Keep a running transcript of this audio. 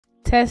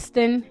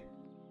Testing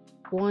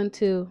 1,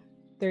 2,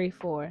 3,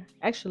 4.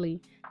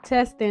 Actually,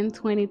 testing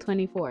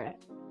 2024.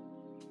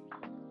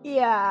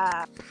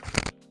 Yeah.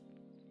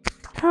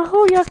 I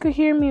hope y'all could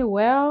hear me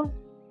well,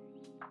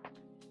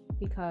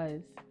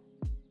 because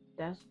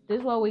this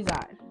is what we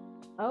got.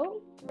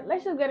 Oh,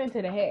 let's just get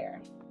into the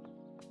hair,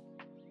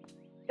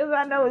 because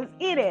I know it's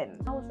eating.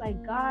 I was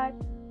like, God,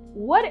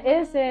 what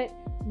is it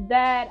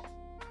that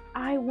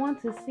I want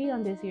to see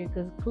on this year?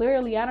 Because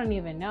clearly I don't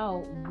even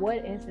know what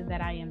is it that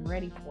I am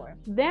ready for.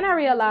 Then I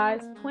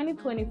realized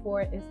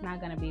 2024 is not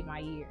going to be my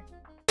year.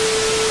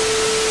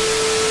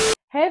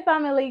 Hey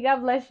family, God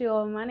bless you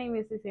all. My name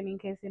is Cecilia, in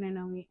case you don't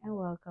know me, and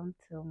welcome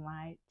to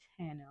my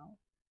channel.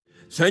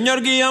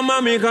 Señor,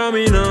 guíame mi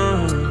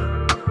caminar.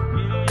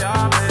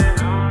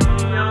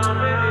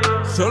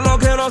 Solo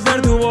quiero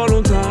hacer tu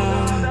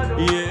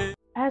voluntad. Yeah.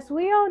 As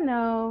we all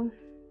know,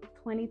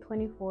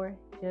 2024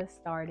 just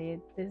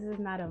started. This is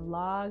not a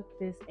vlog.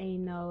 This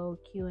ain't no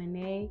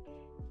Q&A.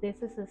 This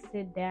is a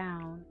sit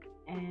down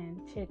and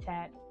chit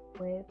chat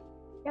with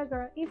your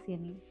girl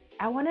Isiani.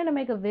 I wanted to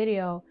make a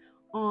video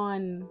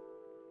on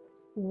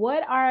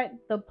what are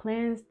the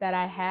plans that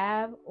I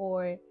have,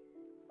 or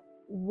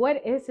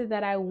what is it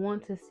that I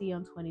want to see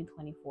on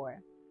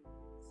 2024.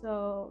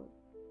 So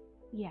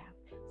yeah.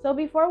 So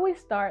before we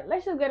start,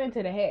 let's just get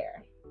into the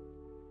hair,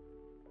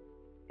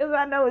 because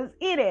I know it's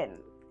eating,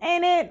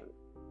 ain't it?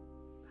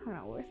 Hold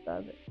on, where's the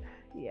other?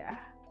 Yeah.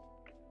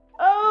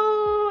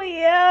 Oh,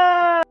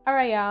 yeah. All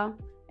right, y'all.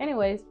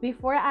 Anyways,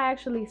 before I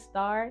actually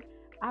start,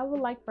 I would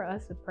like for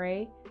us to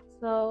pray.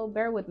 So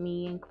bear with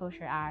me and close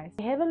your eyes.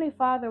 Heavenly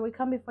Father, we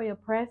come before your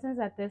presence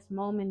at this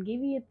moment,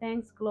 give you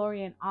thanks,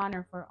 glory, and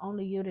honor, for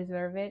only you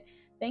deserve it.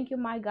 Thank you,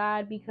 my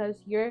God, because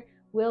your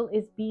will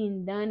is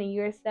being done and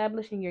you're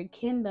establishing your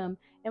kingdom.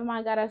 And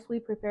my God, as we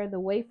prepare the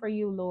way for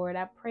you, Lord,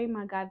 I pray,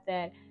 my God,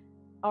 that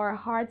our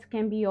hearts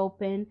can be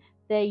open,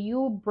 that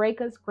you break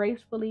us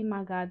gracefully,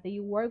 my God, that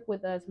you work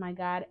with us, my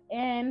God,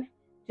 and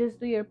just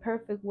do your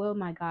perfect will,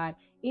 my God,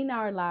 in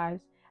our lives.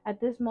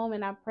 At this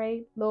moment, I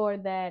pray,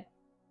 Lord, that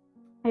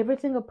every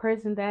single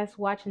person that's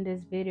watching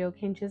this video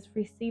can just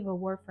receive a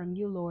word from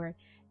you, Lord,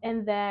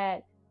 and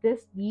that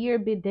this year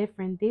be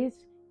different. This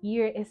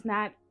year is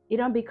not, it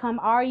don't become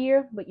our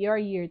year, but your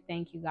year.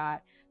 Thank you, God,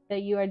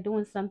 that you are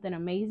doing something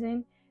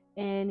amazing.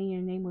 And in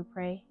your name we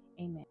pray.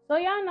 Amen. So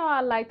y'all know I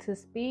like to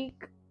speak.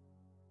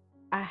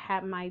 I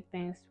have my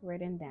things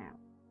written down.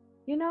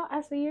 You know,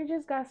 as the year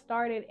just got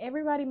started,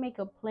 everybody make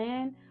a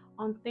plan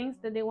on things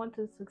that they want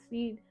to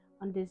succeed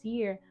on this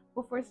year.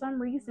 But for some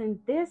reason,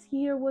 this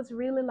year was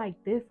really like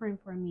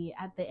different for me.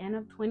 At the end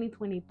of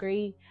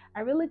 2023, I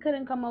really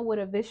couldn't come up with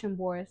a vision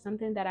board,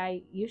 something that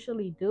I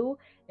usually do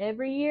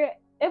every year.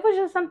 It was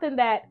just something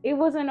that it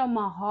wasn't on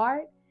my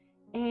heart.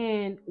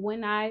 And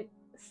when I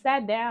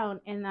sat down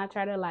and I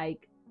tried to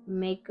like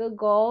make a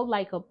goal,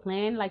 like a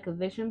plan, like a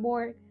vision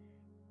board,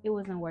 it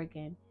wasn't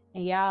working.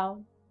 And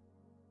y'all,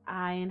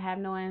 I didn't have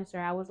no answer.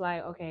 I was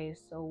like, okay,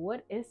 so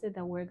what is it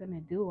that we're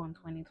gonna do on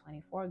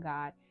 2024,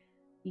 God?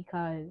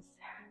 Because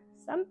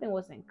something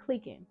wasn't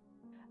clicking.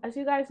 As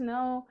you guys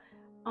know,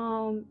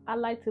 I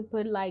like to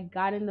put like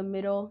God in the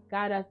middle,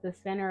 God as the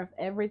center of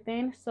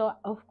everything. So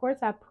of course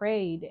I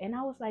prayed and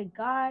I was like,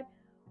 God,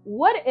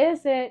 what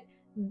is it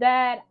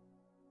that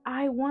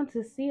I want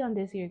to see on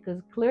this year?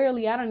 Because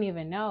clearly I don't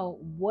even know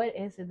what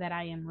is it that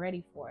I am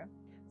ready for.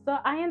 So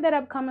I ended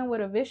up coming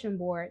with a vision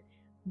board,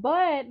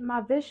 but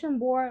my vision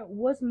board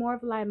was more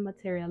of like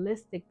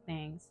materialistic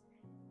things.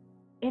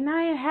 And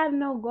I had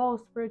no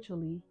goals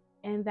spiritually,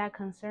 and that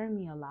concerned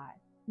me a lot.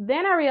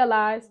 Then I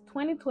realized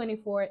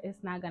 2024 is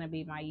not going to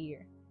be my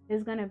year.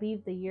 It's going to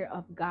be the year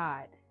of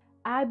God.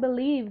 I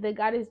believe that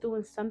God is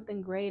doing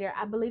something greater.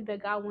 I believe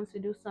that God wants to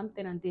do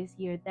something on this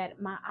year that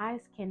my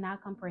eyes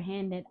cannot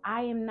comprehend it.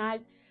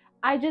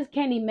 I just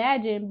can't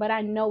imagine, but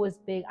I know it's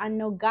big. I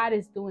know God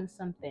is doing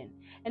something.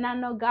 And I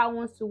know God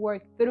wants to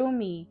work through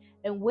me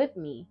and with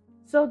me.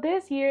 So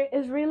this year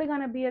is really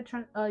going to be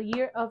a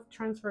year of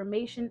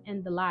transformation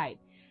and delight.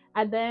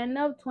 At the end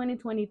of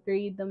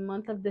 2023, the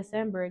month of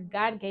December,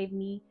 God gave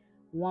me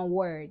one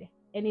word,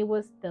 and it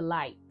was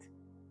delight.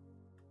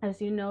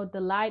 As you know,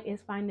 delight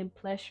is finding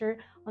pleasure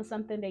on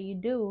something that you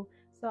do.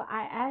 So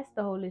I asked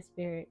the Holy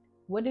Spirit,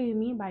 what do you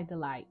mean by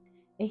delight?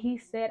 And he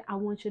said, I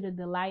want you to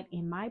delight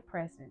in my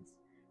presence.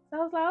 So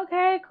I was like,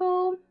 okay,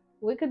 cool.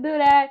 We could do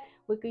that.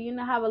 We could,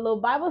 have a little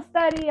Bible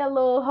study, a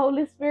little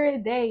Holy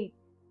Spirit date.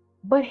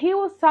 But he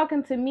was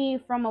talking to me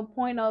from a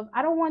point of,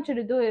 I don't want you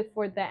to do it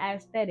for the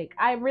aesthetic.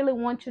 I really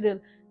want you to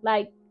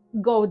like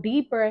go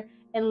deeper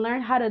and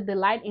learn how to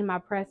delight in my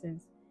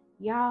presence.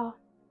 Y'all,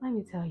 let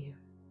me tell you,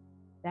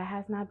 that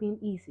has not been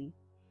easy.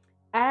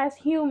 As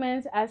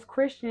humans, as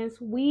Christians,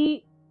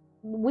 we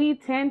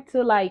tend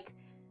to like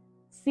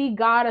see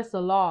God as a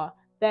law,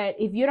 that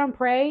if you don't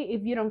pray,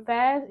 if you don't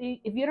fast,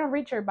 if you don't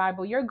read your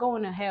Bible, you're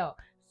going to hell.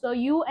 So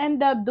you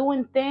end up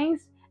doing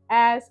things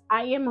as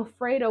I am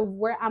afraid of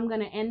where I'm going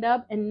to end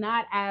up, and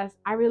not as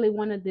I really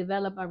want to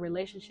develop a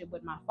relationship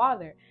with my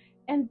Father.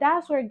 And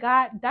that's why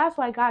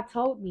God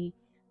told me,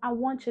 I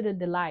want you to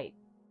delight.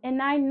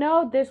 And I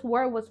know this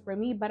word was for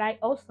me, but I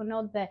also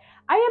know that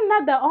I am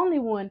not the only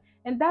one.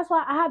 And that's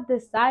why I have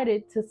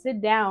decided to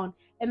sit down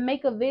and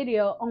make a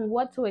video on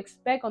what to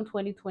expect on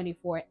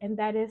 2024. And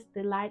that is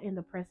delight in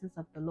the presence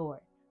of the Lord.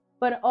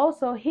 But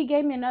also, he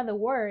gave me another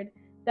word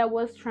that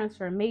was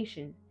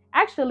transformation.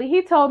 Actually,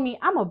 he told me,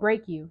 I'm going to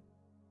break you.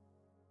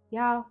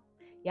 Y'all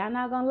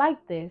not going to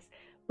like this.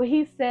 But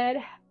he said,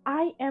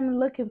 I am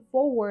looking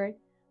forward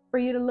for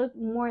you to look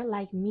more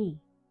like me.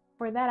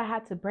 For that, I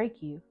had to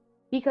break you.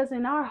 Because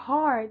in our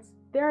hearts,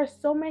 there are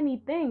so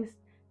many things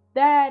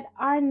that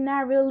are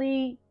not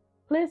really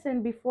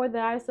pleasant before the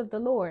eyes of the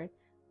Lord.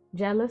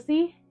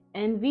 Jealousy,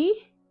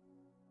 envy,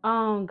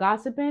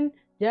 gossiping,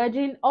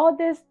 judging, all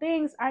these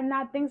things are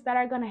not things that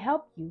are going to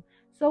help you.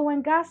 So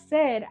when God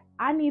said,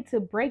 I need to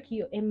break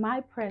you in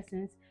my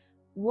presence,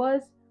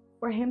 was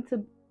for him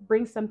to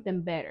bring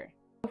something better.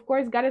 Of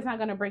course, God is not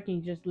going to break you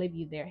and just leave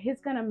you there.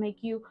 He's going to make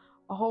you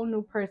a whole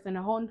new person,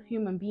 a whole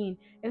human being,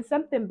 and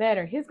something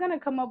better. He's going to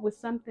come up with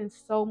something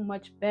so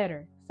much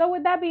better. So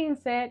with that being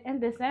said, in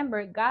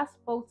December, God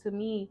spoke to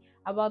me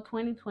about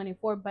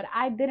 2024, but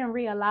I didn't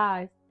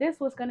realize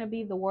this was going to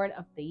be the word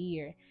of the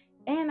year.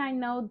 And I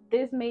know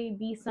this may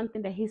be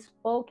something that he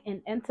spoke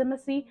in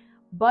intimacy,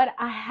 but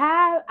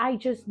I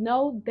just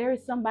know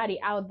there's somebody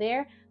out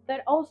there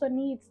that also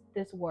needs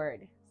this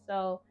word.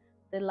 So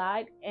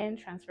delight and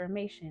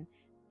transformation.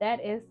 That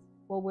is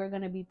what we're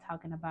going to be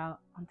talking about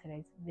on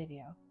today's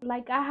video.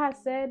 Like I have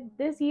said,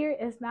 this year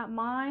is not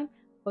mine,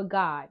 but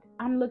God.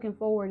 I'm looking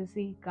forward to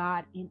see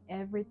God in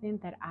everything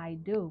that I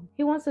do.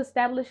 He wants to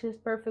establish his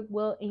perfect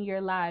will in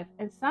your life,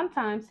 and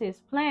sometimes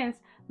his plans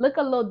look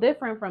a little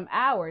different from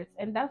ours,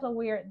 and that's when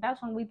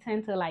we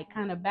tend to like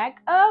kind of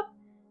back up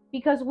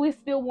because we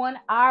still want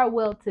our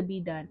will to be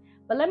done.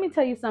 But let me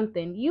tell you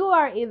something, you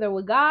are either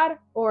with God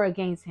or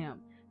against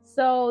him.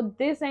 So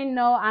this ain't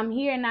no I'm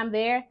here and I'm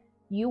there.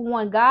 You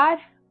want God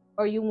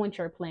or you want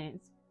your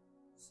plans.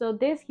 So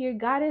this year,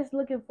 God is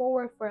looking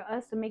forward for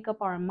us to make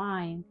up our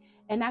mind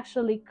and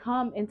actually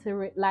come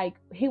into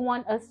he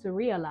wants us to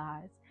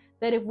realize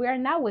that if we are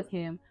not with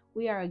him,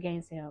 we are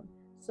against him.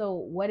 So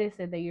what is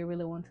it that you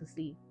really want to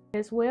see?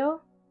 His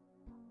will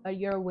or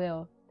your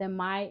will that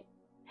might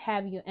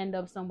have you end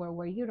up somewhere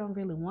where you don't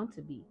really want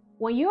to be.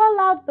 When you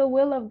allow the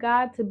will of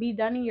God to be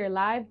done in your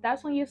life,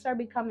 that's when you start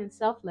becoming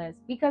selfless,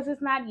 because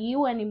it's not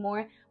you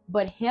anymore,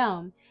 but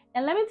him.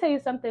 And let me tell you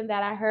something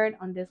that I heard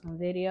on this one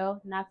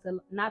video not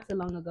too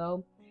long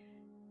ago.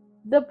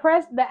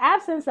 The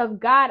absence of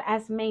God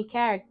as main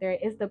character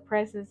is the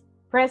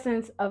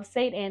presence of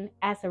Satan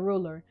as a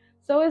ruler.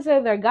 So it's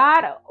either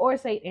God or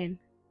Satan.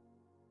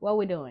 What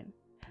we doing?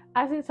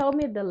 As he told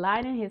me,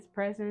 delight in his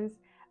presence.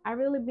 I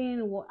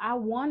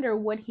wonder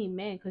what he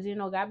meant, because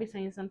God be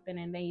saying something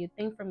and then you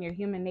think from your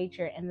human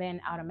nature and then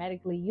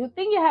automatically you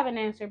think you have an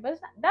answer, but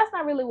that's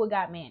not really what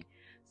God meant.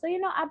 So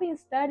I've been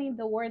studying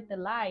the word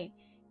delight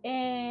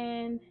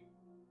and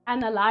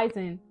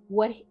analyzing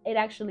what it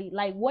actually,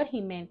 like what he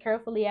meant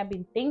carefully. I've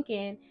been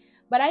thinking,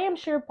 but I am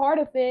sure part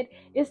of it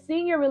is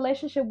seeing your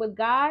relationship with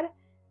God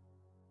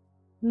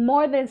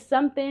more than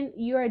something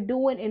you are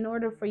doing in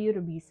order for you to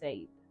be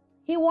saved.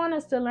 He wants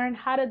us to learn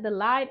how to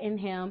delight in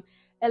him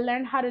and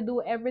learn how to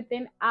do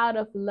everything out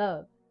of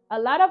love. A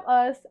lot of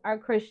us are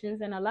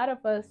Christians and a lot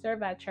of us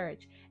serve at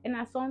church. And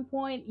at some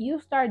point, you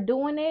start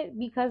doing it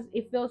because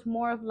it feels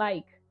more of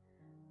like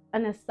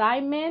an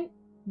assignment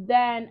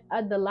than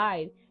a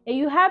delight. And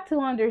you have to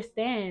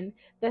understand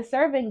that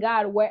serving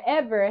God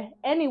wherever,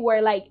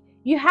 anywhere, like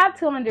you have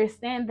to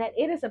understand that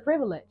it is a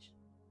privilege.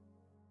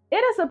 It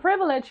is a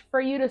privilege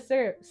for you to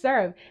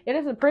serve. It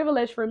is a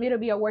privilege for me to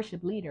be a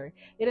worship leader.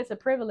 It is a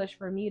privilege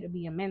for me to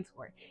be a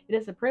mentor. It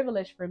is a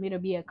privilege for me to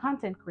be a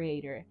content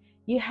creator.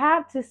 You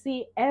have to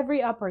see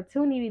every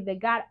opportunity that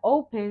God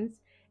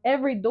opens,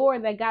 every door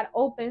that God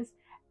opens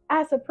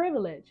as a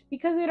privilege,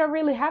 because you don't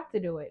really have to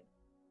do it.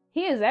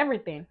 He is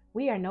everything.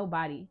 We are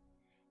nobody.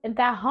 And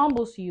that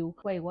humbles you.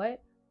 Wait, what?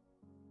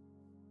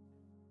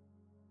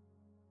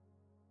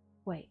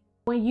 Wait.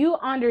 When you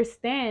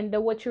understand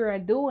that what you are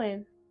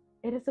doing,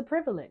 it is a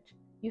privilege,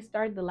 you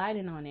start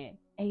delighting on it,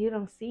 and you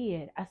don't see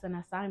it as an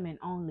assignment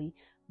only,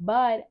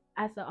 but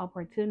as an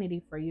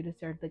opportunity for you to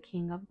serve the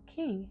King of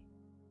Kings,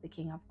 the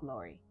King of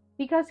Glory.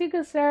 Because you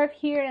could serve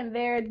here and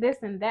there, this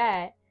and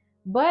that,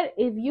 but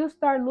if you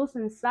start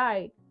losing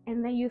sight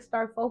and then you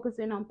start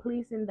focusing on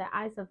pleasing the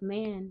eyes of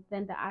man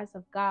than the eyes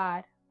of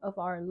God, of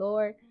our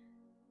Lord,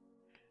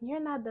 you're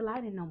not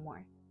delighting no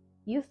more.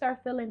 You start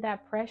feeling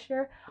that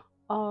pressure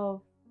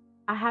of,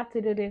 I have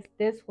to do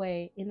this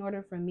way in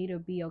order for me to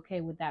be okay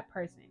with that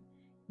person.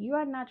 You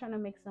are not trying to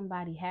make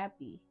somebody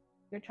happy.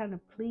 You're trying to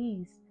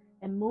please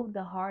and move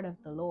the heart of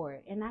the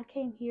Lord. And I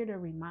came here to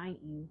remind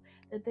you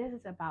that this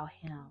is about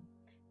him.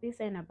 This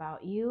ain't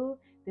about you.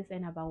 This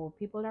ain't about what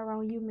people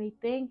around you may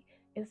think.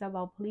 It's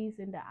about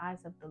pleasing the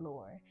eyes of the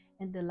Lord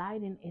and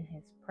delighting in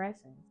his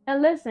presence.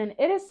 And listen,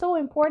 it is so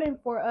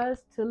important for us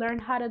to learn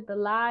how to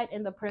delight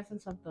in the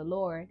presence of the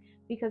Lord,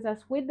 because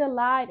as we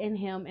delight in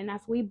him and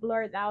as we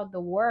blurt out the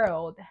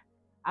world,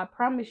 I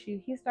promise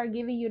you, he start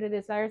giving you the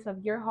desires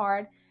of your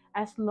heart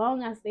as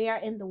long as they are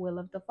in the will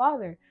of the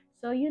Father.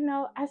 So,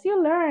 as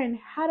you learn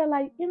how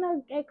to,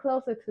 get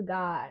closer to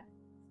God,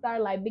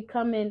 start like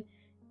becoming,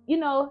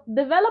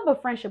 develop a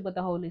friendship with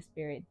the Holy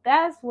Spirit.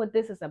 That's what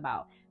this is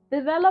about.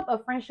 Develop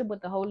a friendship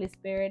with the Holy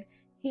Spirit.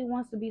 He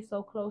wants to be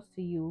so close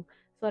to you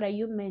so that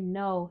you may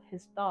know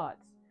his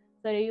thoughts,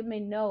 so that you may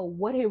know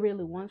what he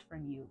really wants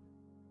from you.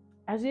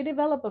 As you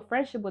develop a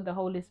friendship with the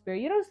Holy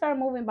Spirit, you don't start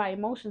moving by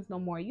emotions no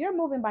more. You're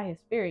moving by his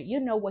spirit. You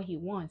know what he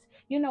wants.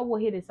 You know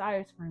what he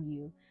desires from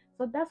you.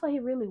 So that's what he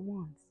really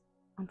wants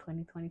on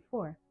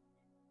 2024.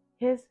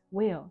 His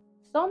will.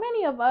 So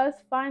many of us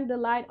find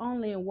delight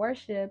only in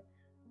worship,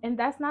 and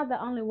that's not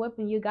the only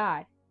weapon you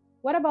got.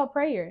 What about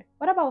prayer?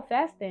 What about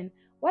fasting?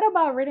 What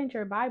about reading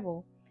your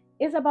Bible?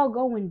 It's about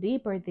going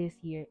deeper this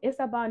year. It's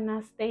about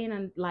not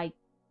staying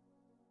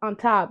on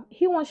top.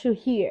 He wants you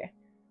here,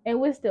 and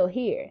we're still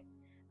here.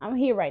 I'm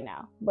here right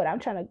now, but I'm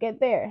trying to get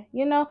there,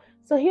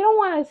 So he don't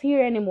want us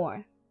here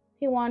anymore.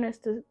 He wants us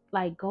to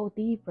go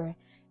deeper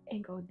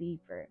and go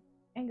deeper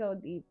and go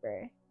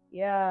deeper.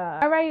 Yeah.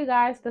 All right, you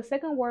guys. The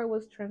second word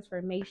was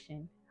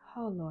transformation.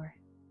 Oh Lord,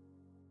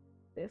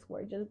 this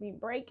word just be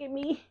breaking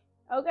me.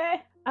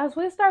 Okay. As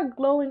we start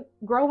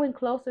growing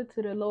closer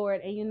to the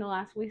Lord, and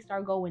as we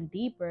start going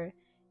deeper,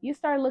 you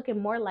start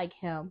looking more like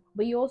him,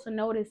 but you also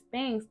notice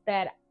things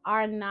that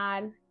are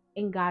not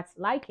in God's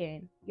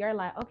liking. You're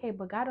like, okay,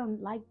 but God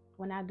don't like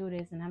when I do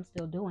this and I'm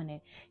still doing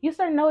it. You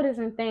start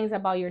noticing things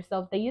about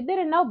yourself that you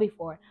didn't know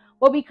before.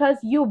 Well, because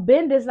you've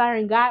been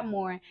desiring God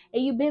more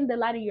and you've been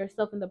delighting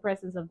yourself in the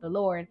presence of the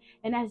Lord.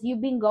 And as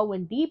you've been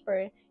going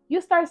deeper,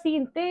 you start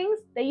seeing things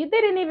that you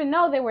didn't even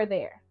know they were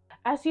there.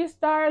 As you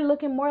start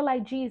looking more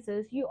like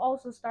Jesus, you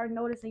also start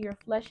noticing your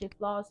fleshy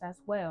flaws as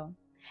well.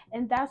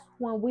 And that's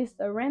when we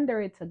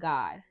surrender it to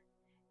God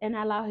and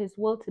allow his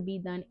will to be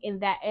done in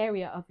that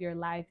area of your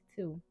life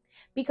too.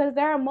 Because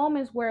there are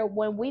moments where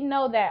when we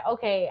know that,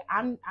 okay,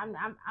 I'm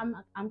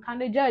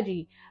kind of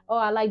judgy. Oh,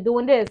 I like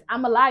doing this.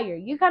 I'm a liar.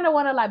 You kind of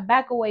want to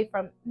back away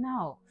from,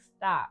 no,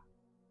 stop.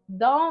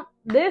 Don't,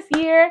 this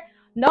year,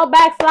 no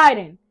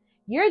backsliding.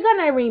 You're going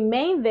to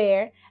remain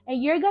there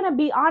and you're going to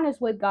be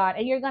honest with God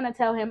and you're going to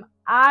tell him,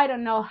 I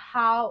don't know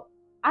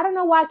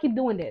why I keep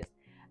doing this.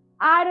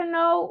 I don't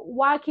know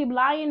why I keep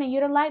lying and you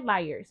don't like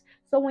liars.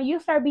 So when you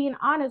start being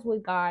honest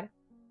with God,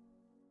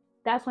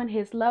 that's when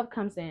his love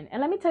comes in.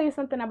 And let me tell you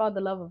something about the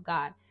love of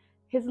God.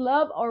 His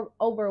love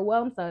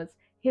overwhelms us.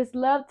 His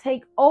love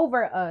takes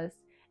over us.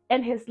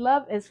 And his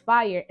love is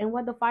fire. And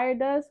what the fire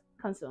does,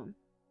 consume.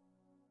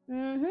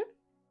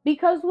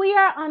 Because we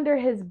are under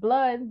his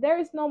blood, there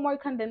is no more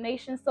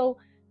condemnation. So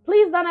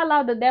please don't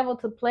allow the devil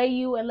to play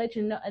you and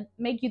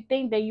make you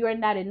think that you are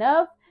not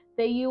enough,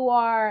 that you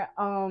are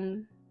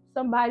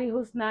somebody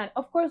who's not.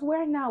 Of course,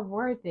 we're not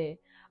worth it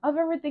of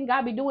everything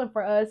God be doing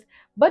for us.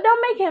 But don't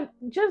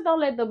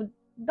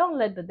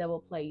let the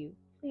devil play you.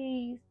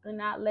 Please do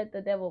not let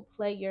the devil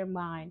play your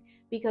mind,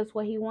 because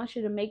what he wants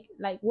you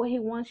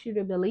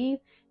to believe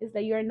is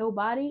that you're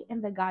nobody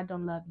and that God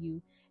don't love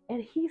you.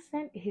 And he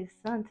sent his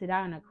son to die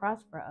on a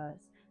cross for us.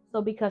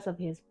 So because of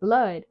his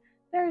blood,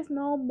 there is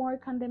no more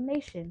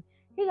condemnation.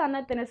 He got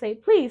nothing to say.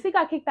 Please, he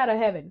got kicked out of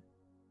heaven.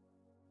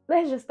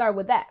 Let's just start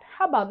with that.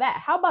 How about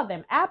that? How about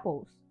them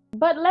apples?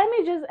 But let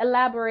me just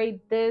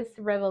elaborate this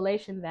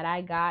revelation that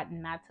I got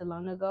not too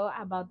long ago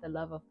about the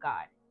love of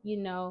God.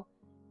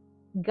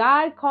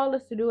 God called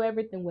us to do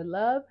everything with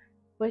love,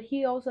 but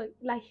he also,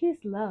 he's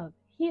love.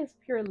 He is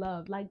pure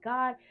love.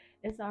 God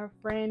is our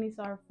friend. He's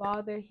our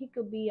father. He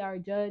could be our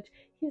judge.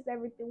 He's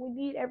everything we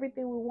need,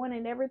 everything we want,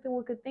 and everything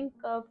we could think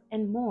of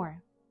and more.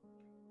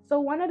 So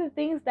one of the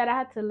things that I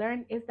had to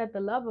learn is that the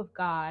love of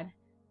God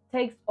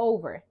takes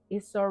over.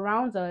 It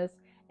surrounds us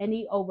and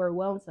he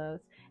overwhelms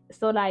us.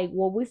 So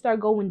when we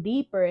start going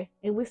deeper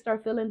and we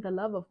start feeling the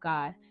love of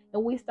God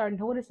and we start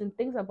noticing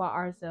things about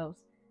ourselves,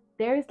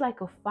 there is a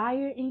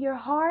fire in your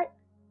heart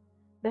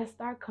that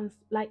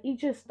it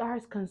just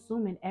starts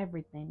consuming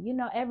everything.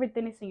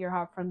 Everything is in your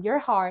heart. From your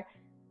heart,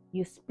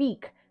 you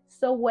speak.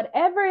 So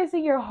whatever is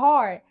in your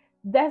heart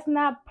that's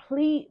not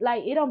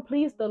it don't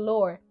please the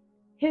Lord,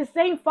 his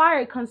same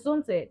fire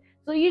consumes it.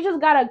 So you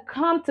just gotta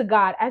come to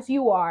God as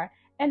you are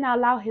and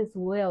allow his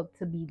will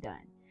to be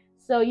done.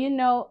 So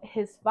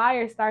his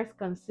fire starts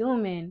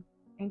consuming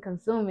and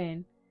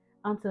consuming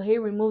until he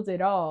removes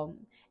it all.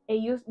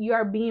 And you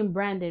are being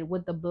branded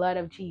with the blood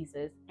of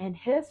Jesus and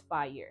his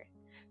fire.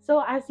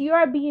 So as you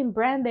are being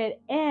branded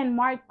and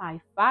marked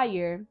by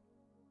fire,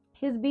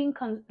 he's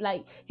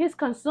he's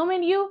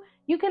consuming you.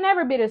 You can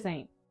never be the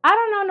same. I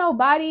don't know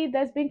nobody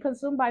that's been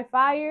consumed by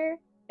fire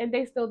and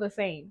they still the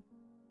same.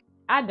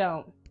 I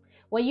don't.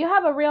 When you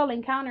have a real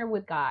encounter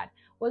with God,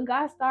 when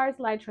God starts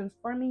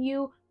transforming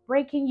you,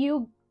 breaking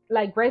you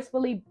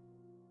gracefully,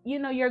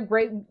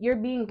 you're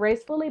being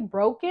gracefully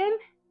broken,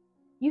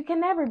 you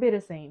can never be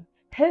the same.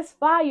 His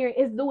fire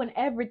is doing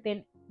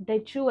everything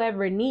that you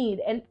ever need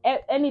and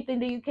anything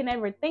that you can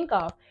ever think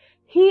of.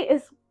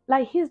 He's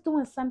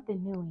doing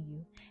something new in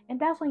you. And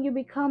that's when you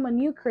become a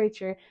new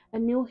creature, a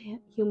new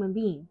human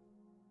being.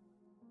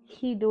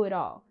 He do it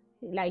all.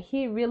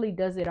 He really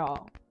does it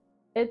all.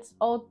 It's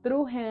all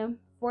through him,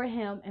 for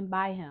him, and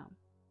by him.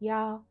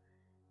 Y'all,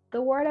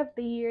 the word of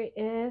the year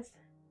is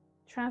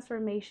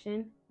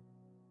transformation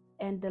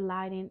and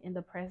delighting in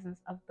the presence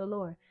of the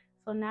Lord.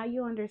 So now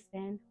you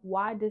understand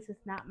why this is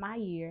not my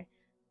year.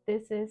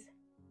 This is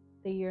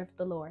the year of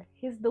the Lord.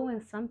 He's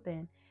doing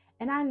something.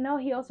 And I know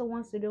he also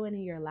wants to do it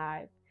in your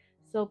life.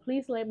 So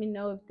please let me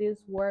know if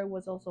this word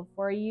was also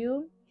for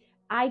you.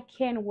 I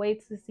can't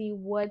wait to see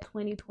what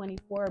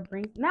 2024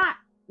 brings.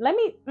 Let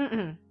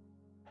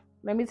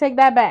me take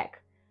that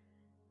back.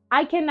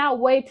 I cannot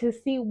wait to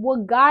see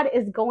what God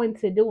is going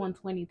to do in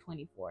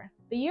 2024.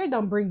 The year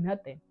don't bring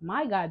nothing.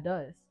 My God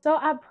does. So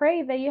I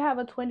pray that you have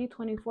a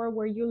 2024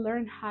 where you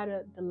learn how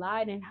to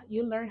delight and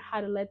you learn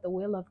how to let the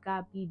will of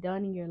God be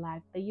done in your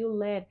life. That you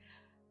let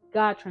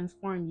God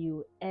transform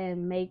you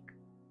and make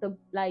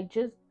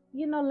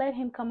let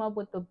him come up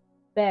with the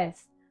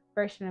best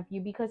version of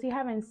you, because you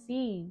haven't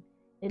seen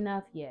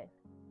enough yet.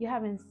 You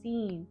haven't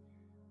seen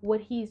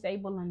what he's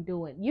able to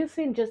do it. You've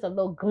seen just a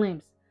little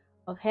glimpse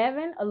of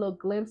heaven, a little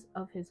glimpse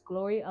of his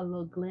glory, a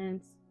little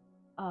glimpse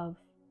of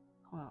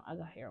I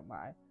got hair on my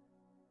eye.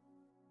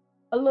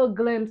 A little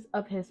glimpse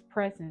of his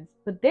presence.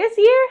 But this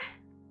year,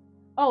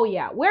 oh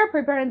yeah, we're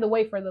preparing the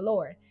way for the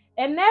Lord.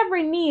 And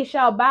every knee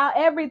shall bow,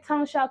 every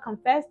tongue shall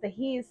confess that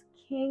he is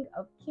King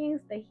of Kings,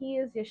 that he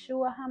is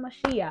Yeshua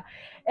HaMashiach.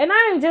 And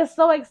I am just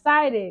so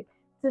excited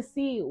to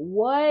see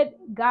what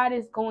God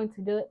is going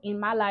to do in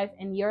my life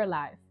and your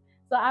life.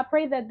 So I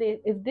pray that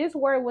if this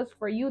word was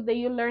for you, that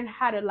you learn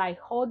how to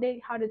hold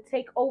it, how to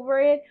take over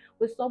it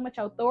with so much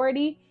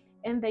authority,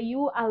 and that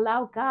you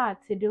allow God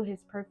to do his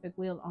perfect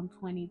will on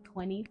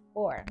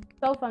 2024.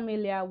 So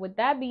familia, with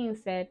that being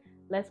said,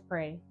 let's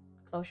pray.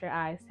 Close your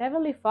eyes.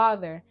 Heavenly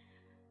Father,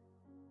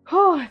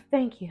 oh,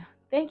 thank you.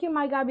 Thank you,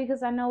 my God,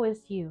 because I know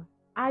it's you.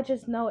 I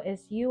just know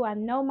it's you. I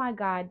know, my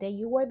God, that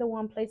you were the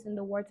one placing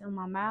the words in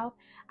my mouth.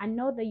 I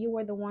know that you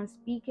were the one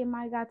speaking,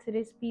 my God, to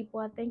these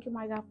people. I thank you,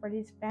 my God, for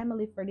this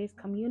family, for this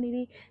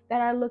community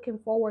that are looking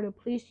forward to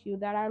please you,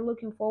 that are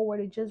looking forward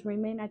to just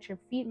remain at your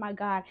feet, my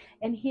God,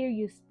 and hear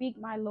you speak,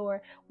 my Lord.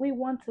 We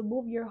want to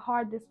move your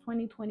heart this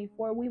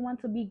 2024. We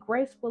want to be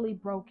gracefully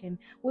broken.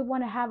 We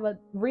want to have a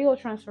real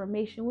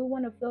transformation. We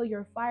want to feel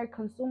your fire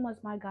consume us,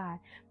 my God.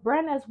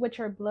 Brand us with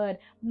your blood.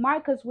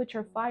 Mark us with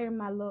your fire,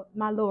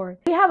 my Lord.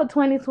 We have a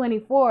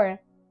 2024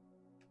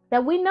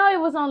 that we know it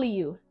was only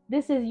you.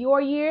 This is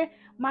your year.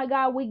 My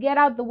God, we get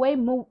out the way,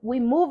 we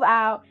move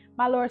out,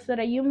 my Lord, so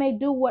that you may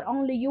do what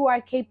only you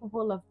are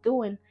capable of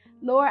doing.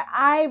 Lord,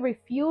 I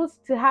refuse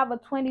to have a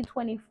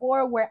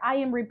 2024 where I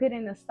am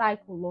repeating a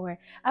cycle, Lord.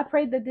 I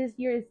pray that this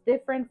year is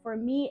different for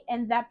me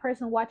and that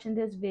person watching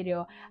this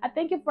video. I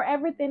thank you for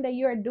everything that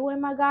you are doing,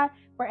 my God,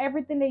 for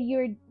everything that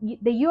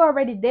you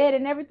already did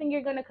and everything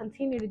you're going to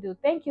continue to do.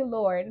 Thank you,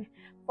 Lord,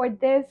 for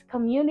this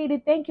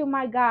community. Thank you,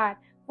 my God,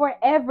 for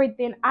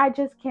everything. I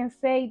just can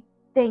say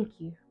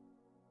thank you.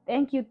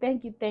 Thank you,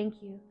 thank you,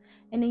 thank you.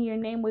 And in your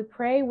name we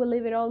pray. We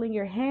leave it all in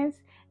your hands.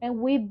 And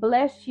we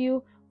bless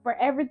you for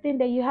everything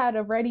that you had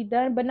already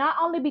done. But not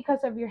only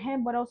because of your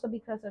hand, but also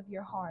because of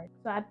your heart.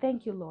 So I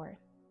thank you, Lord,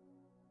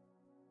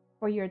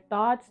 for your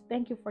thoughts.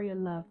 Thank you for your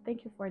love.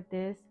 Thank you for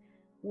this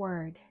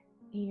word.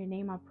 In your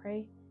name I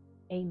pray.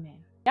 Amen.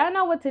 Y'all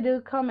know what to do.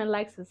 Comment,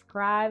 like,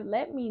 subscribe.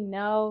 Let me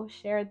know.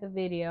 Share the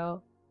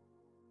video.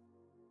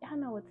 Y'all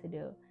know what to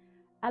do.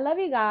 I love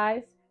you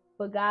guys,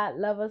 but God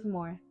love us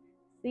more.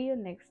 See you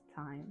next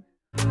time.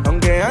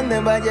 Aunque ande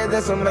en valle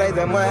de sombra y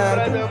de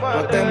muerte,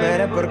 no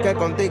temeré porque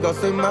contigo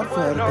soy más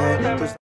fuerte.